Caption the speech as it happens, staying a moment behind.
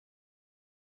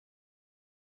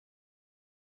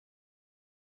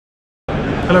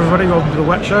Hello everybody, welcome to the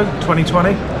WWETT Show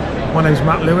 2020. My name is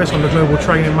Matt Lewis, I'm the Global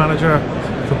Training Manager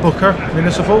for BUCHER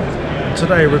Municipal. And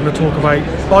today we're going to talk about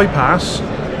bypass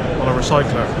on a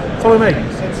recycler. Follow me.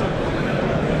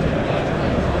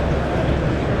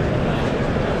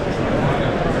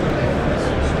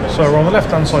 So we're on the left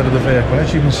hand side of the vehicle,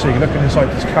 as you can see, looking inside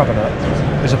this cabinet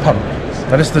is a pump.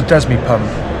 Now this is the DESME pump,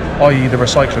 i.e. the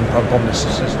recycling pump on this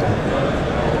system.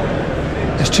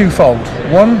 It's twofold.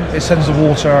 One, it sends the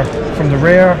water from the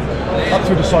rear up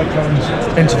through the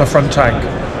cyclones into the front tank.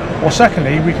 Or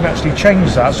secondly, we can actually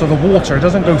change that so the water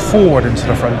doesn't go forward into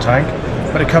the front tank,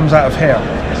 but it comes out of here.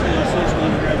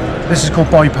 This is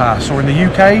called bypass, or in the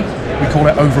UK, we call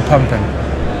it over pumping.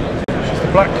 It's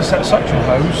the black cassette suction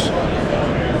hose.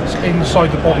 It's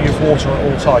inside the body of water at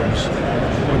all times.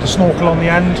 With the snorkel on the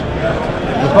end,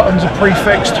 the buttons are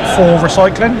prefixed for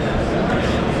recycling.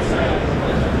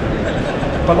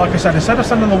 But like I said, instead of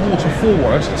sending the water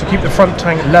forward to keep the front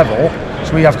tank level,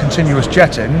 so we have continuous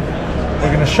jetting,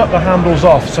 we're going to shut the handles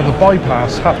off so the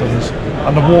bypass happens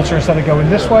and the water, instead of going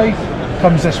this way,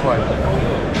 comes this way.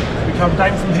 We come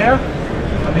down from here,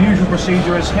 and the usual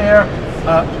procedure is here,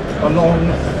 up,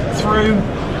 along, through,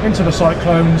 into the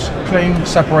cyclones, clean,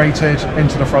 separated,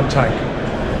 into the front tank.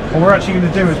 What we're actually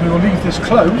going to do is we will leave this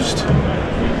closed,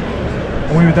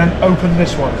 and we would then open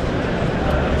this one.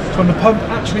 So when the pump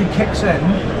actually kicks in,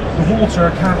 the water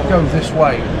can't go this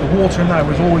way. The water now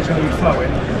is always going to be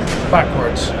flowing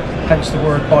backwards, hence the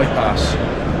word bypass.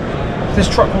 This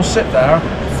truck will sit there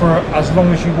for as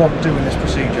long as you want doing this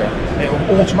procedure. It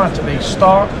will automatically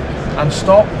start and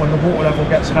stop. When the water level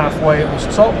gets halfway, it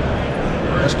will stop.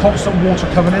 There's constant water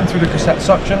coming in through the cassette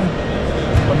suction.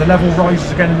 When the level rises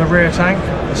again in the rear tank,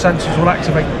 the sensors will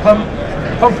activate the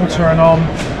pump will turn on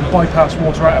and bypass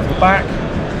water out of the back,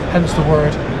 hence the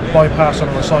word bypass on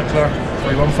a recycler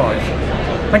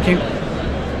 315. Thank you.